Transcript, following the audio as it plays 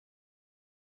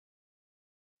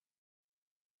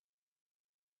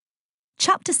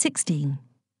Chapter 16.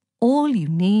 All you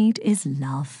need is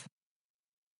love.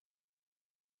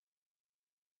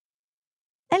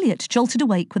 Elliot jolted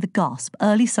awake with a gasp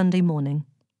early Sunday morning.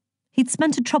 He'd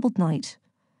spent a troubled night.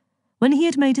 When he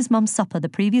had made his mum's supper the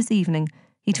previous evening,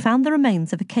 he'd found the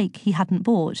remains of a cake he hadn't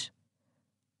bought.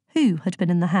 Who had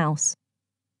been in the house?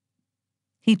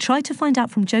 He tried to find out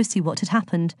from Josie what had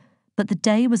happened, but the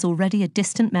day was already a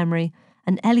distant memory,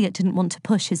 and Elliot didn't want to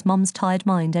push his mum's tired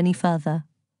mind any further.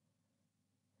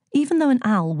 Even though an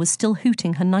owl was still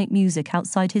hooting her night music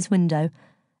outside his window,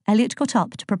 Elliot got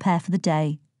up to prepare for the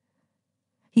day.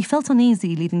 He felt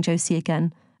uneasy leaving Josie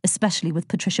again, especially with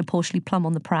Patricia Porchley Plum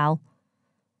on the prowl.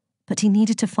 But he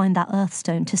needed to find that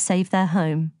Earthstone to save their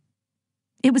home.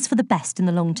 It was for the best in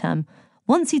the long term.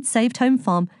 Once he'd saved Home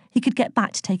Farm, he could get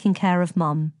back to taking care of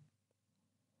Mum.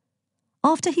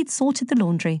 After he'd sorted the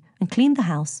laundry and cleaned the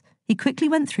house, he quickly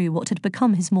went through what had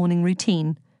become his morning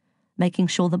routine, making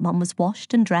sure that Mum was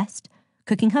washed and dressed,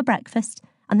 cooking her breakfast,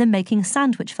 and then making a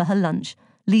sandwich for her lunch,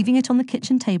 leaving it on the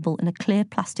kitchen table in a clear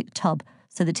plastic tub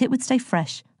so that it would stay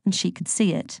fresh and she could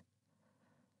see it.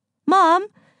 "Mum,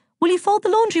 will you fold the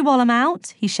laundry while I'm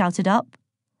out?" he shouted up.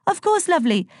 "Of course,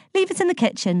 lovely. Leave it in the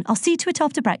kitchen. I'll see to it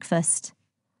after breakfast."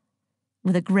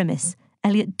 With a grimace,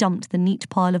 Elliot dumped the neat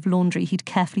pile of laundry he'd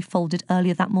carefully folded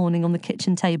earlier that morning on the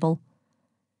kitchen table.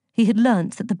 He had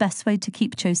learnt that the best way to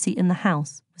keep Josie in the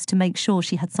house was to make sure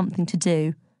she had something to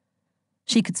do.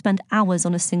 She could spend hours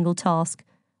on a single task,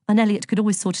 and Elliot could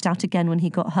always sort it out again when he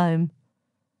got home.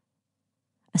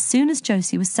 As soon as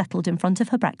Josie was settled in front of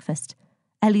her breakfast,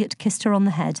 Elliot kissed her on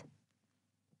the head.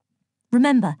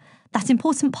 "Remember, that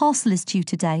important parcel is due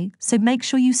today, so make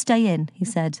sure you stay in," he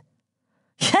said.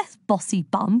 "Yes, bossy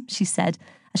bum," she said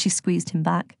as she squeezed him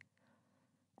back.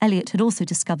 Elliot had also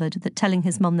discovered that telling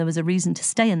his mum there was a reason to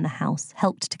stay in the house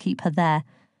helped to keep her there,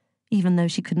 even though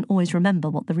she couldn't always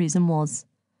remember what the reason was.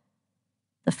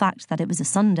 The fact that it was a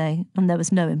Sunday and there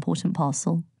was no important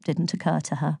parcel didn't occur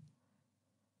to her.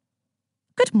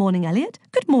 "Good morning, Elliot.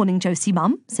 Good morning, Josie,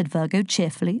 Mum," said Virgo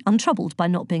cheerfully, untroubled by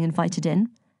not being invited in.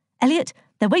 "Elliot,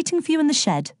 they're waiting for you in the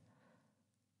shed."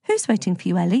 "Who's waiting for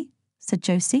you, Ellie?" said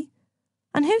Josie.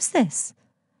 "And who's this?"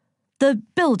 "The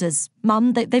builders,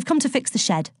 Mum. They've come to fix the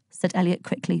shed," said Elliot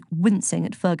quickly, wincing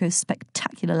at Virgo's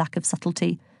spectacular lack of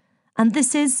subtlety. "And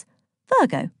this is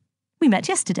Virgo. We met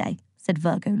yesterday," said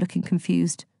Virgo, looking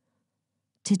confused.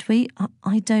 "Did we?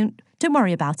 I don't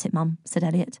worry about it, Mum," said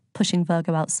Elliot, pushing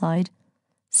Virgo outside.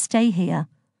 "Stay here,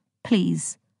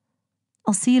 please.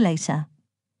 I'll see you later."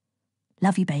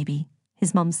 "Love you, baby,"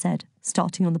 his mum said,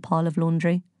 starting on the pile of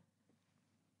laundry.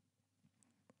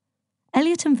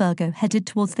 Elliot and Virgo headed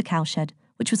towards the cowshed,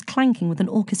 which was clanking with an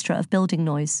orchestra of building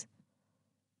noise.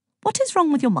 "What is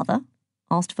wrong with your mother?"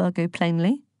 asked Virgo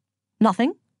plainly.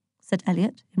 "Nothing," said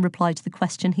Elliot, in reply to the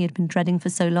question he had been dreading for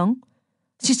so long.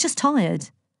 "She's just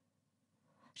tired."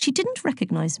 "She didn't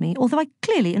recognise me, although I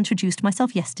clearly introduced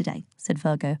myself yesterday," said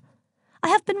Virgo. "I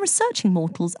have been researching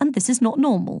mortals, and this is not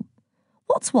normal.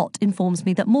 What's What informs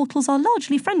me that mortals are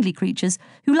largely friendly creatures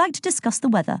who like to discuss the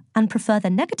weather and prefer their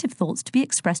negative thoughts to be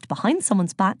expressed behind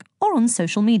someone's back or on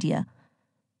social media.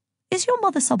 Is your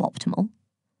mother suboptimal?"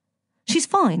 "She's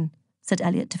fine," said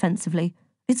Elliot defensively.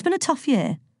 "It's been a tough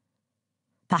year."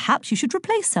 "Perhaps you should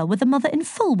replace her with a mother in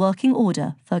full working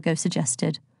order," Virgo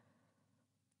suggested.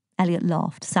 Elliot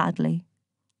laughed sadly.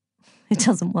 "It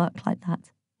doesn't work like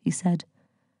that," he said.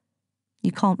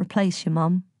 "You can't replace your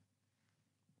mum."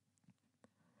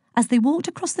 As they walked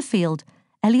across the field,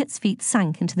 Elliot's feet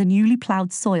sank into the newly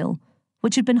ploughed soil,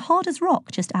 which had been hard as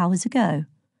rock just hours ago.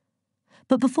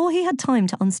 But before he had time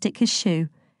to unstick his shoe,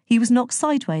 he was knocked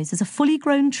sideways as a fully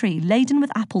grown tree laden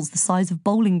with apples the size of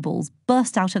bowling balls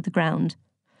burst out of the ground.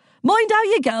 "Mind how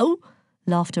you go,"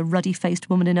 laughed a ruddy-faced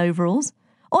woman in overalls.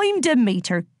 "I'm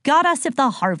Demeter, goddess of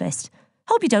the harvest.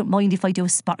 Hope you don't mind if I do a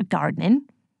spot of gardening."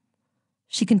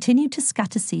 She continued to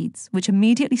scatter seeds, which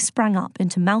immediately sprang up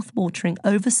into mouth-watering,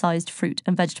 oversized fruit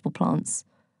and vegetable plants.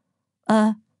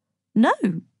 No,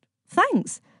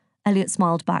 thanks," Elliot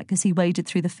smiled back as he waded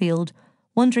through the field,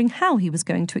 wondering how he was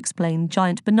going to explain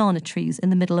giant banana trees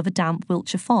in the middle of a damp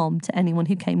Wiltshire farm to anyone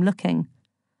who came looking.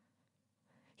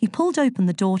 He pulled open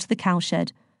the door to the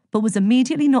cowshed, but was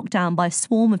immediately knocked down by a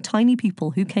swarm of tiny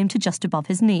people who came to just above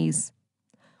his knees.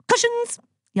 "Cushions!"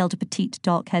 yelled a petite,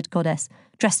 dark-haired goddess,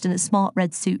 dressed in a smart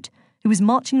red suit, who was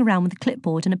marching around with a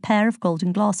clipboard and a pair of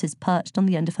golden glasses perched on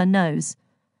the end of her nose.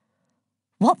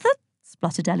 "What the?"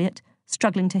 spluttered Elliot,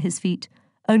 struggling to his feet,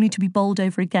 only to be bowled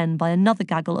over again by another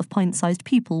gaggle of pint-sized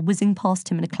people whizzing past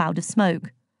him in a cloud of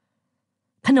smoke.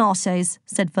 "Panaches,"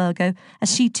 said Virgo,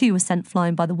 as she too was sent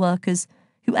flying by the workers,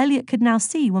 who Elliot could now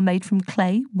see were made from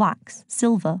clay, wax,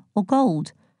 silver, or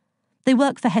gold. They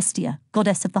work for Hestia,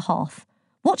 goddess of the hearth.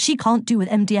 What she can't do with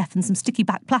MDF and some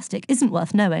sticky-back plastic isn't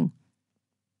worth knowing.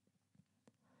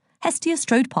 Hestia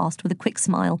strode past with a quick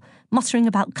smile, muttering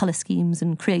about colour schemes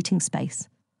and creating space.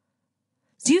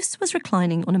 Zeus was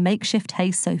reclining on a makeshift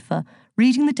hay sofa,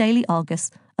 reading the Daily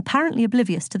Argus, apparently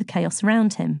oblivious to the chaos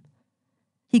around him.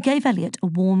 He gave Elliot a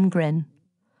warm grin.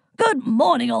 "Good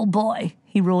morning, old boy,"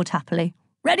 he roared happily.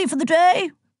 "Ready for the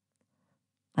day?"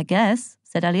 "I guess,"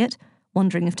 said Elliot,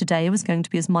 wondering if today was going to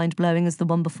be as mind-blowing as the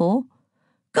one before.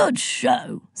 "Good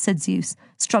show," said Zeus,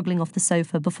 struggling off the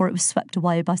sofa before it was swept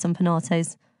away by some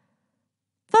penates.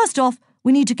 "First off,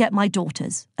 we need to get my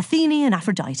daughters, Athene and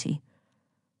Aphrodite.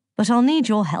 But I'll need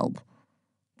your help.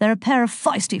 They're a pair of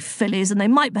feisty fillies and they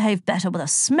might behave better with a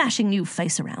smashing new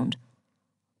face around.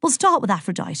 We'll start with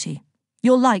Aphrodite.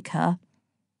 You'll like her.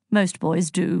 Most boys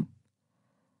do."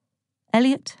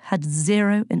 Elliot had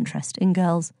zero interest in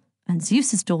girls, and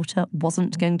Zeus's daughter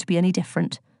wasn't going to be any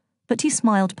different, but he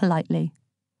smiled politely.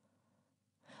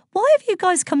 "Why have you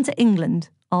guys come to England?"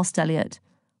 asked Elliot.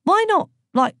 "Why not,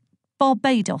 like,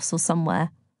 Barbados or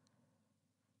somewhere?"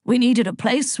 "We needed a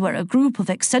place where a group of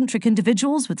eccentric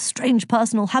individuals with strange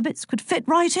personal habits could fit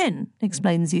right in,"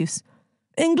 explained Zeus.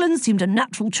 "England seemed a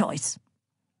natural choice."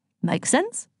 "Makes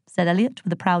sense," said Elliot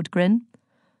with a proud grin.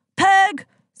 "Peg!"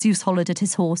 Zeus hollered at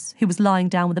his horse, who was lying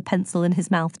down with a pencil in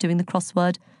his mouth doing the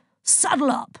crossword. "Saddle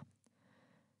up!"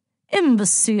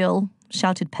 "Imbecile!"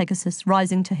 shouted Pegasus,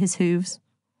 rising to his hooves.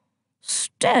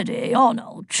 "Steady on,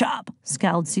 old chap,"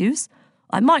 scowled Zeus.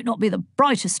 "I might not be the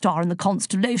brightest star in the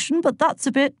constellation, but that's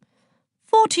a bit—"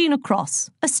 14 across.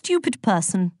 A stupid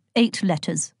person. 8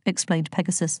 letters, explained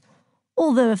Pegasus.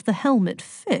 "Although if the helmet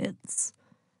fits—"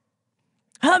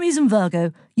 "Hermes and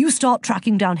Virgo, you start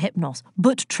tracking down Hypnos,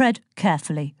 but tread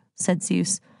carefully," said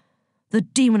Zeus. "The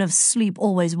demon of sleep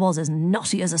always was as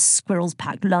nutty as a squirrel's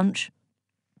packed lunch."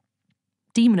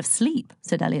 "Demon of sleep,"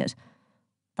 said Elliot.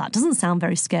 "That doesn't sound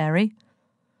very scary."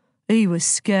 "He was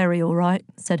scary, all right,"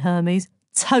 said Hermes.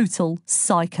 "Total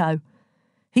psycho.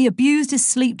 He abused his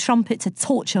sleep trumpet to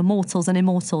torture mortals and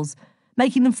immortals,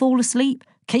 making them fall asleep,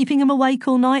 keeping them awake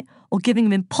all night, or giving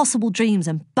them impossible dreams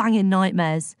and banging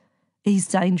nightmares. He's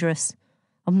dangerous.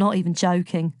 I'm not even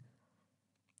joking."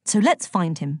 "So let's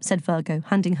find him," said Virgo,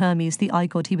 handing Hermes the eye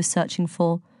god he was searching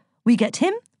for. "We get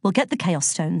him, we'll get the Chaos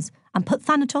Stones, and put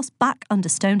Thanatos back under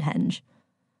Stonehenge."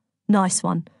 "Nice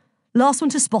one. Last one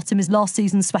to spot him is last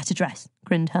season's sweater dress,"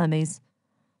 grinned Hermes.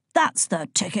 "That's the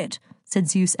ticket," said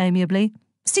Zeus amiably.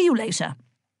 "See you later."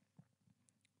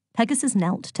 Pegasus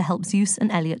knelt to help Zeus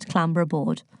and Elliot clamber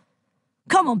aboard.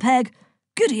 "Come on, Peg,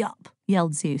 giddy up,"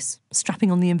 yelled Zeus,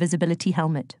 strapping on the invisibility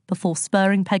helmet before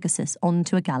spurring Pegasus on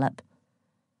to a gallop.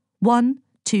 1,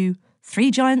 2,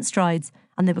 3 giant strides,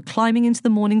 and they were climbing into the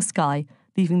morning sky,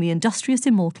 leaving the industrious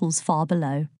immortals far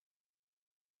below.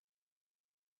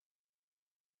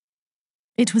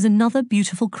 It was another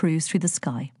beautiful cruise through the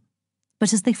sky.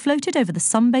 But as they floated over the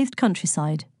sun-bathed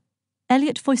countryside,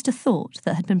 Elliot voiced a thought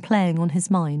that had been playing on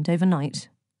his mind overnight.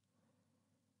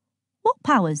 "What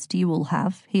powers do you all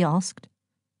have?" he asked.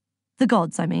 "The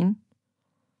gods, I mean."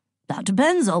 "That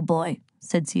depends, old boy,"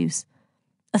 said Zeus.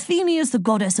 "Athene is the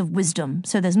goddess of wisdom,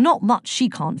 so there's not much she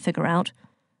can't figure out.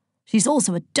 She's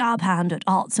also a dab hand at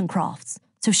arts and crafts,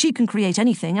 so she can create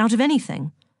anything out of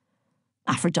anything.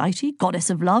 Aphrodite, goddess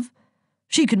of love,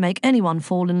 she can make anyone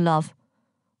fall in love.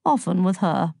 Often with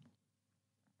her.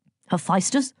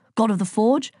 Hephaestus, god of the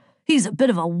forge, he's a bit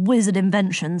of a whiz at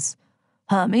inventions.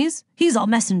 Hermes, he's our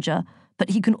messenger,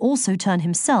 but he can also turn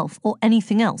himself or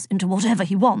anything else into whatever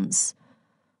he wants.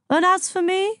 And as for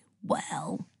me,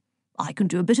 well, I can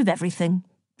do a bit of everything.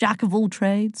 Jack of all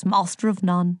trades, master of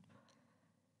none."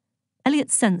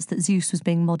 Elliot sensed that Zeus was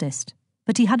being modest,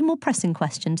 but he had a more pressing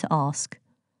question to ask.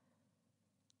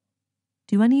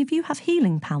 "Do any of you have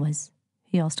healing powers?"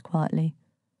 he asked quietly.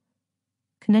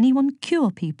 "Can anyone cure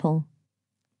people?"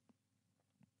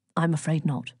 "I'm afraid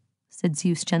not," said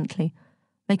Zeus gently,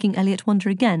 making Elliot wonder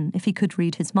again if he could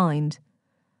read his mind.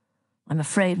 "I'm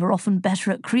afraid we're often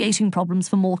better at creating problems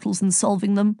for mortals than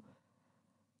solving them."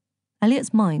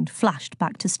 Elliot's mind flashed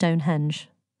back to Stonehenge.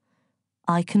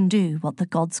 "I can do what the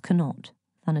gods cannot,"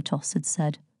 Thanatos had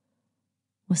said.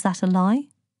 Was that a lie?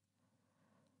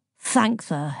 "Thank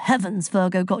the heavens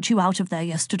Virgo got you out of there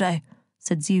yesterday,"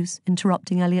 said Zeus,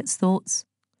 interrupting Elliot's thoughts.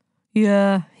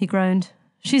 "Yeah," he groaned.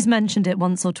 "She's mentioned it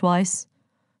once or twice."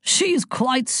 "She's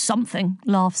quite something,"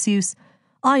 laughed Zeus.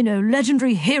 "I know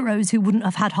legendary heroes who wouldn't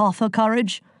have had half her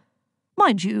courage.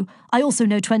 Mind you, I also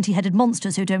know 20-headed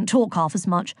monsters who don't talk half as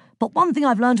much, but one thing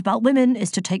I've learned about women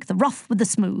is to take the rough with the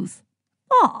smooth."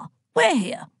 "Ah, We're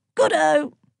here.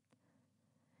 Good-o.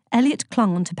 Elliot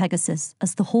clung onto Pegasus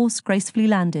as the horse gracefully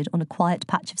landed on a quiet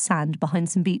patch of sand behind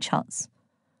some beach huts.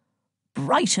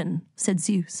 Brighton, said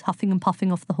Zeus, huffing and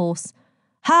puffing off the horse.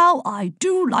 How I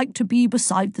do like to be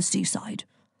beside the seaside.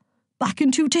 Back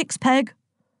in 2 ticks, Peg.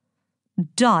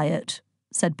 Diet,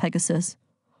 said Pegasus.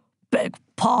 Beg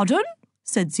pardon?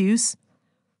 Said Zeus.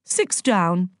 6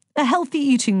 down. A healthy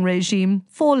eating regime.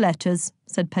 4 letters,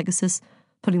 said Pegasus,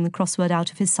 pulling the crossword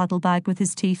out of his saddlebag with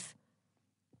his teeth.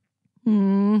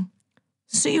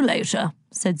 See you later,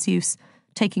 said Zeus,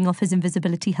 taking off his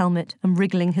invisibility helmet and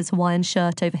wriggling his Hawaiian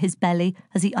shirt over his belly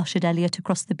as he ushered Elliot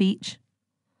across the beach.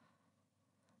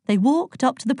 They walked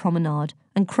up to the promenade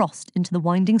and crossed into the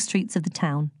winding streets of the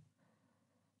town.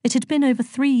 It had been over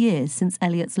 3 years since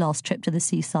Elliot's last trip to the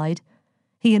seaside.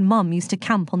 He and Mum used to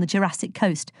camp on the Jurassic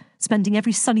coast, spending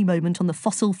every sunny moment on the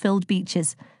fossil-filled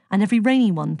beaches and every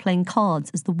rainy one playing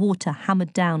cards as the water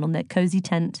hammered down on their cosy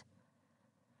tent.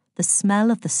 The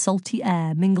smell of the salty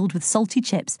air mingled with salty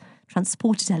chips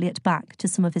transported Elliot back to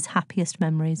some of his happiest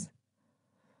memories.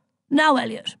 Now,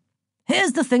 Elliot,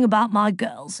 here's the thing about my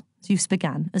girls, Zeus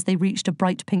began as they reached a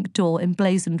bright pink door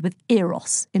emblazoned with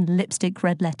Eros in lipstick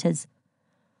red letters.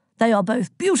 They are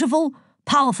both beautiful,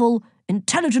 powerful,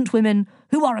 intelligent women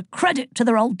who are a credit to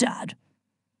their old dad.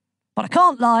 But I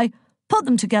can't lie, put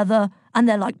them together and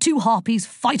they're like 2 harpies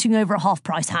fighting over a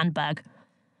half-price handbag.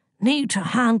 Need to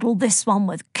handle this one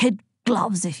with kid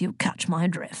gloves if you catch my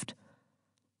drift.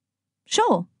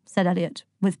 Sure, said Elliot,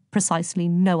 with precisely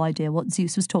no idea what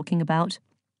Zeus was talking about.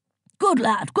 Good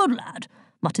lad,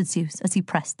 muttered Zeus as he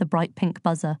pressed the bright pink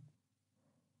buzzer.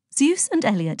 Zeus and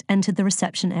Elliot entered the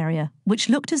reception area, which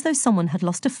looked as though someone had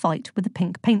lost a fight with a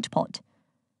pink paint pot.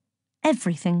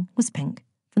 Everything was pink,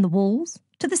 from the walls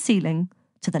to the ceiling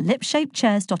to the lip-shaped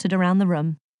chairs dotted around the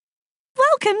room.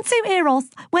 Welcome to Eros,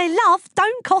 where love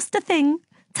don't cost a thing.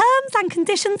 Terms and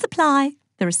conditions apply,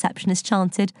 the receptionist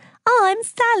chanted. I'm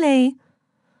Sally.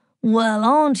 Well,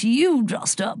 aren't you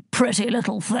just a pretty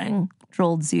little thing,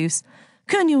 drawled Zeus.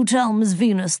 Can you tell Miss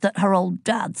Venus that her old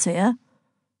dad's here?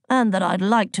 And that I'd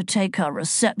like to take her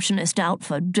receptionist out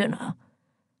for dinner.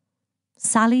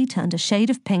 Sally turned a shade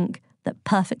of pink that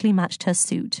perfectly matched her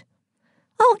suit.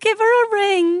 I'll give her a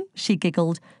ring, she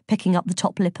giggled, picking up the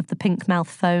top lip of the pink mouth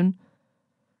phone.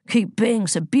 Keep being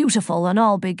so beautiful and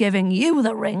I'll be giving you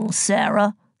the ring,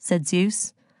 Sarah, said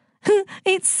Zeus.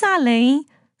 It's Sally,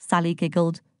 Sally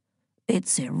giggled.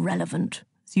 It's irrelevant,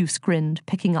 Zeus grinned,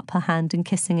 picking up her hand and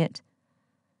kissing it.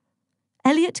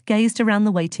 Elliot gazed around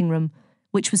the waiting room,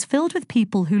 which was filled with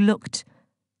people who looked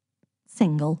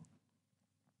single.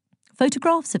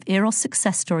 Photographs of Eros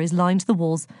success stories lined the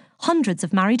walls, hundreds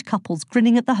of married couples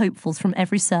grinning at the hopefuls from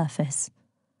every surface.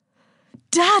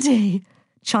 Daddy!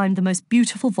 Chimed the most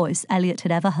beautiful voice Elliot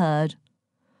had ever heard.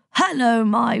 Hello,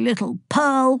 my little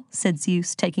pearl, said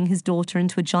Zeus, taking his daughter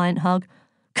into a giant hug.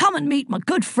 Come and meet my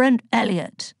good friend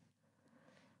Elliot.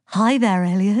 Hi there,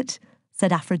 Elliot,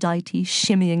 said Aphrodite,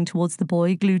 shimmying towards the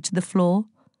boy glued to the floor.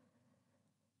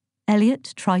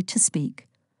 Elliot tried to speak,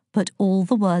 but all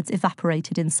the words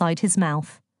evaporated inside his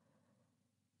mouth.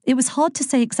 It was hard to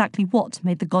say exactly what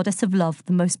made the goddess of love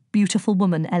the most beautiful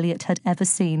woman Elliot had ever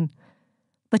seen.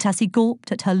 But as he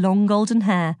gawped at her long golden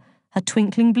hair, her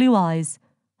twinkling blue eyes,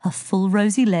 her full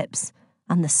rosy lips,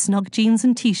 and the snug jeans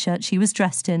and t-shirt she was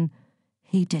dressed in,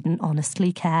 he didn't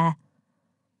honestly care.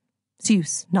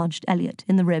 Zeus nudged Elliot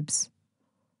in the ribs.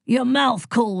 Your mouth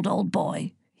cold, old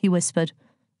boy, he whispered.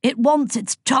 It wants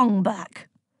its tongue back.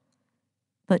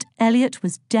 But Elliot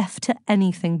was deaf to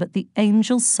anything but the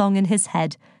angel's song in his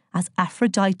head as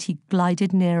Aphrodite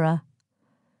glided nearer.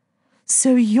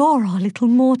 So you're our little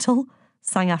mortal,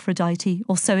 sang Aphrodite,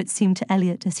 or so it seemed to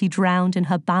Elliot as he drowned in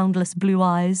her boundless blue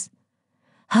eyes.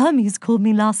 Hermes called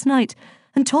me last night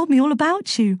and told me all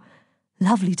about you.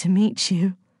 Lovely to meet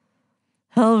you.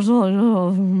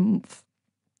 Garbled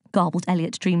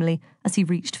Elliot dreamily as he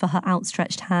reached for her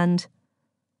outstretched hand.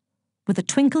 With a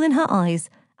twinkle in her eyes,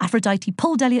 Aphrodite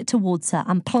pulled Elliot towards her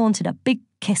and planted a big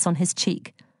kiss on his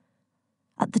cheek.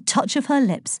 At the touch of her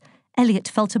lips, Elliot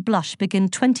felt a blush begin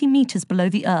 20 metres below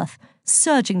the earth,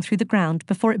 surging through the ground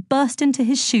before it burst into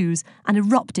his shoes and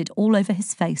erupted all over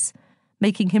his face,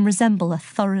 making him resemble a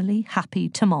thoroughly happy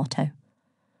tomato.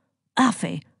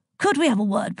 Affy, could we have a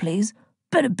word, please?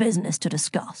 Bit of business to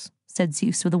discuss, said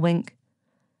Zeus with a wink.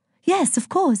 Yes, of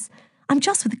course. I'm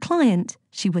just with a client,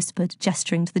 she whispered,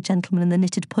 gesturing to the gentleman in the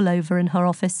knitted pullover in her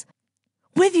office.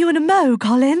 With you in a mo,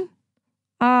 Colin.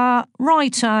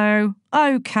 Righto.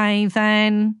 OK,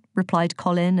 then, replied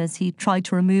Colin as he tried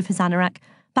to remove his anorak,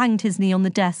 banged his knee on the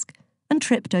desk, and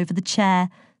tripped over the chair,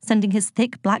 sending his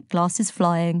thick black glasses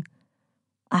flying.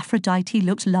 Aphrodite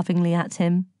looked lovingly at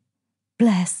him.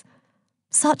 Bless.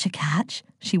 Such a catch,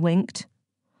 she winked.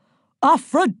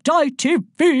 Aphrodite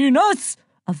Venus!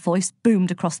 A voice boomed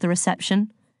across the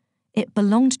reception. It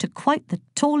belonged to quite the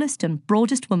tallest and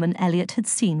broadest woman Elliot had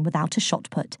seen without a shot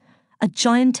put, a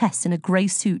giantess in a grey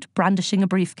suit brandishing a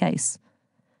briefcase.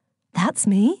 That's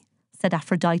me, said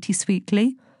Aphrodite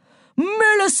sweetly.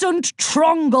 Millicent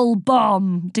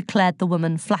Tronglebaum, declared the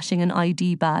woman, flashing an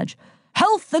ID badge.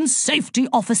 Health and Safety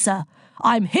Officer.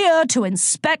 I'm here to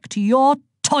inspect your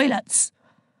toilets.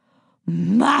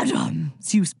 Madam,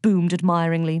 Zeus boomed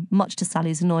admiringly, much to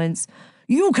Sally's annoyance,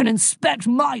 you can inspect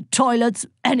my toilets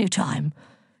anytime.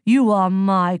 You are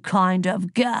my kind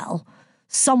of gal.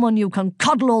 Someone you can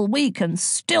cuddle all week and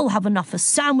still have enough for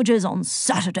sandwiches on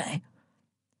Saturday.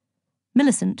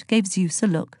 Millicent gave Zeus a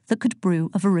look that could brew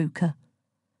a verruca.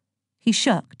 He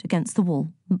shirked against the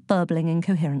wall, burbling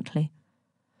incoherently.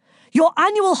 Your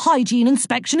annual hygiene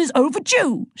inspection is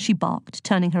overdue, she barked,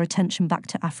 turning her attention back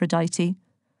to Aphrodite.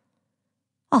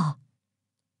 Ah,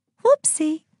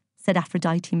 whoopsie, said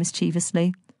Aphrodite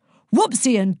mischievously.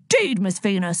 Whoopsie indeed, Miss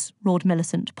Venus, roared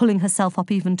Millicent, pulling herself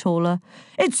up even taller.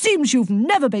 It seems you've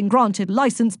never been granted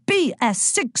license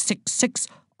BS666,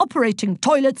 operating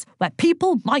toilets where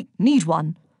people might need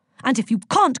one. And if you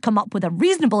can't come up with a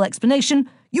reasonable explanation,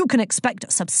 you can expect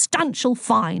a substantial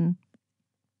fine.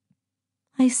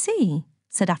 I see,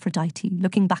 said Aphrodite,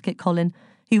 looking back at Colin,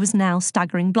 who was now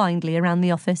staggering blindly around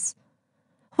the office.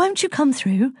 Won't you come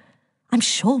through? I'm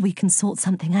sure we can sort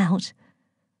something out.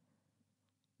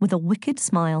 With a wicked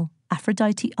smile,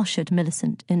 Aphrodite ushered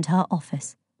Millicent into her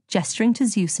office, gesturing to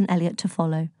Zeus and Elliot to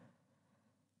follow.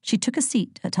 She took a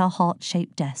seat at her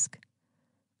heart-shaped desk.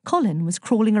 Colin was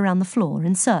crawling around the floor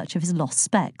in search of his lost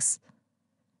specs.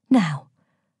 Now,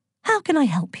 how can I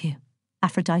help you?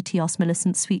 Aphrodite asked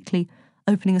Millicent sweetly,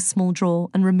 opening a small drawer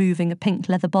and removing a pink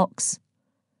leather box.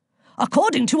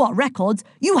 According to our records,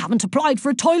 you haven't applied for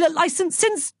a toilet license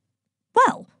since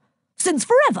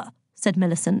forever, said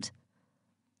Millicent.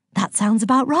 That sounds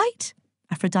about right,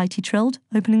 Aphrodite trilled,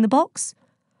 opening the box.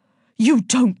 You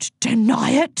don't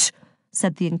deny it,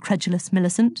 said the incredulous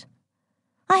Millicent.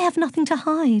 I have nothing to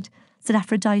hide, said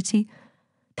Aphrodite.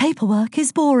 Paperwork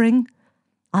is boring.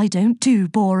 I don't do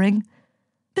boring.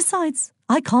 Besides,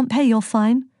 I can't pay your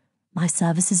fine. My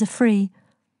services are free.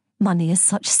 Money is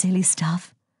such silly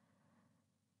stuff.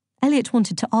 Elliot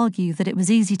wanted to argue that it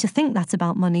was easy to think that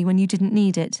about money when you didn't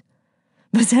need it.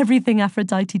 But everything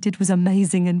Aphrodite did was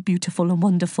amazing and beautiful and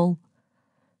wonderful.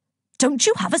 Don't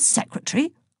you have a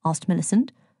secretary? Asked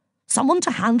Millicent. Someone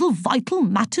to handle vital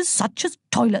matters such as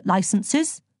toilet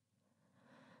licenses?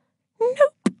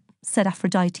 Nope, said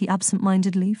Aphrodite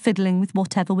absent-mindedly, fiddling with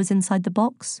whatever was inside the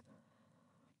box.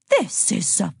 This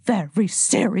is a very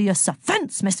serious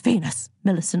offence, Miss Venus,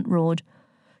 Millicent roared.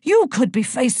 You could be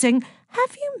facing...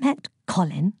 Have you met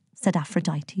Colin? Said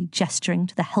Aphrodite, gesturing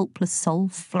to the helpless soul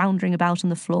floundering about on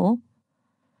the floor.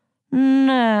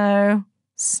 No,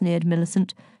 sneered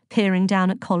Millicent, peering down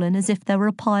at Colin as if there were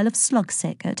a pile of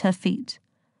slug-sick at her feet.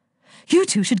 You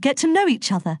two should get to know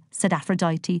each other, said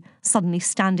Aphrodite, suddenly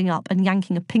standing up and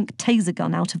yanking a pink taser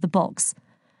gun out of the box.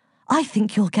 I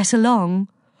think you'll get along.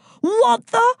 What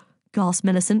the? Gasped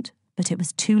Millicent, but it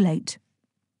was too late.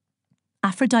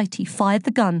 Aphrodite fired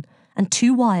the gun, and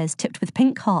 2 wires tipped with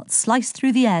pink hearts sliced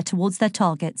through the air towards their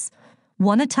targets,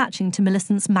 one attaching to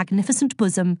Millicent's magnificent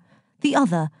bosom, the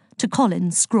other to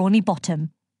Colin's scrawny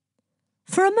bottom.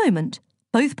 For a moment,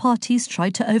 both parties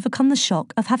tried to overcome the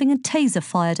shock of having a taser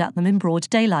fired at them in broad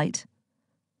daylight.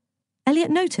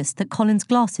 Elliot noticed that Colin's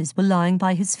glasses were lying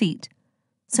by his feet,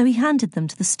 so he handed them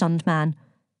to the stunned man,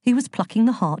 who was plucking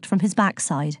the heart from his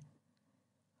backside.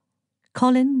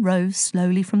 Colin rose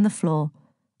slowly from the floor,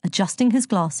 adjusting his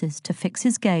glasses to fix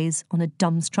his gaze on a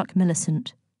dumbstruck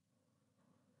Millicent.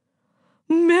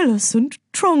 Millicent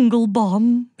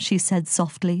Tronglebaum, she said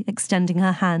softly, extending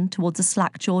her hand towards a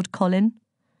slack-jawed Colin.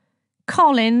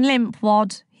 Colin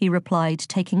Limpwad, he replied,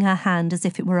 taking her hand as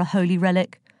if it were a holy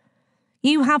relic.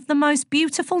 You have the most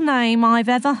beautiful name I've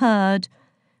ever heard.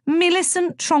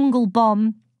 Millicent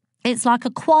Tronglebaum. It's like a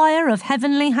choir of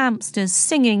heavenly hamsters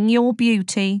singing your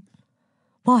beauty.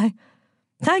 Why,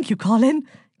 thank you, Colin,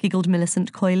 giggled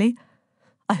Millicent coyly.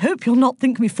 I hope you'll not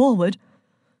think me forward,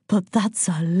 but that's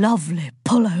a lovely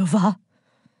pullover.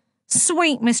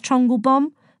 Sweet Miss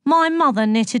Tronglebaum, my mother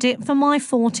knitted it for my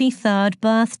 43rd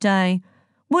birthday.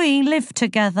 We live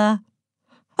together.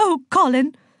 Oh,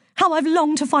 Colin, how I've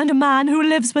longed to find a man who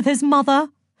lives with his mother.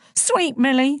 Sweet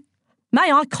Millie.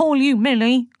 May I call you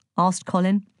Millie? Asked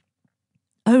Colin.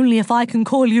 Only if I can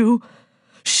call you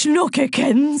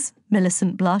Schnookikins,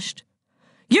 Millicent blushed.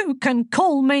 You can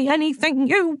call me anything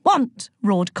you want,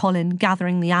 roared Colin,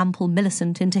 gathering the ample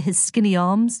Millicent into his skinny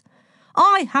arms.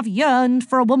 I have yearned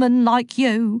for a woman like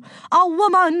you, a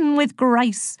woman with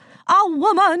grace, a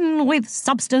woman with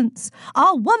substance,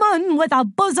 a woman with a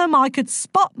bosom I could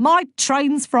spot my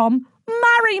trains from.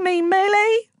 Marry me,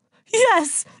 Millie!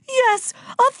 Yes, yes,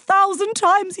 1,000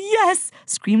 times yes,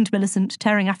 screamed Millicent,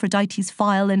 tearing Aphrodite's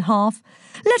phial in half.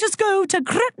 Let us go to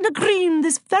Gretna Green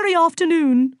this very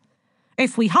afternoon.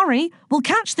 If we hurry, we'll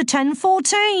catch the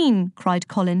 10:14, cried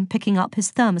Colin, picking up his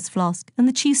thermos flask and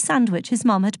the cheese sandwich his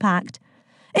mum had packed.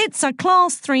 It's a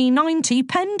Class 390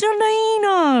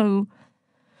 Pendolino.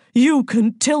 You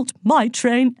can tilt my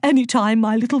train any time,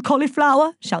 my little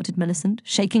cauliflower, shouted Millicent,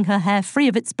 shaking her hair free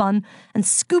of its bun and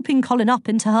scooping Colin up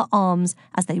into her arms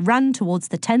as they ran towards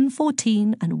the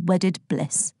 10:14 and wedded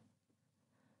bliss.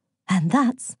 And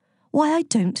that's why I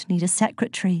don't need a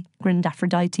secretary, grinned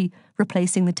Aphrodite,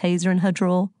 replacing the taser in her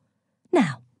drawer.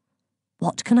 Now,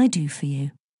 what can I do for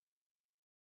you?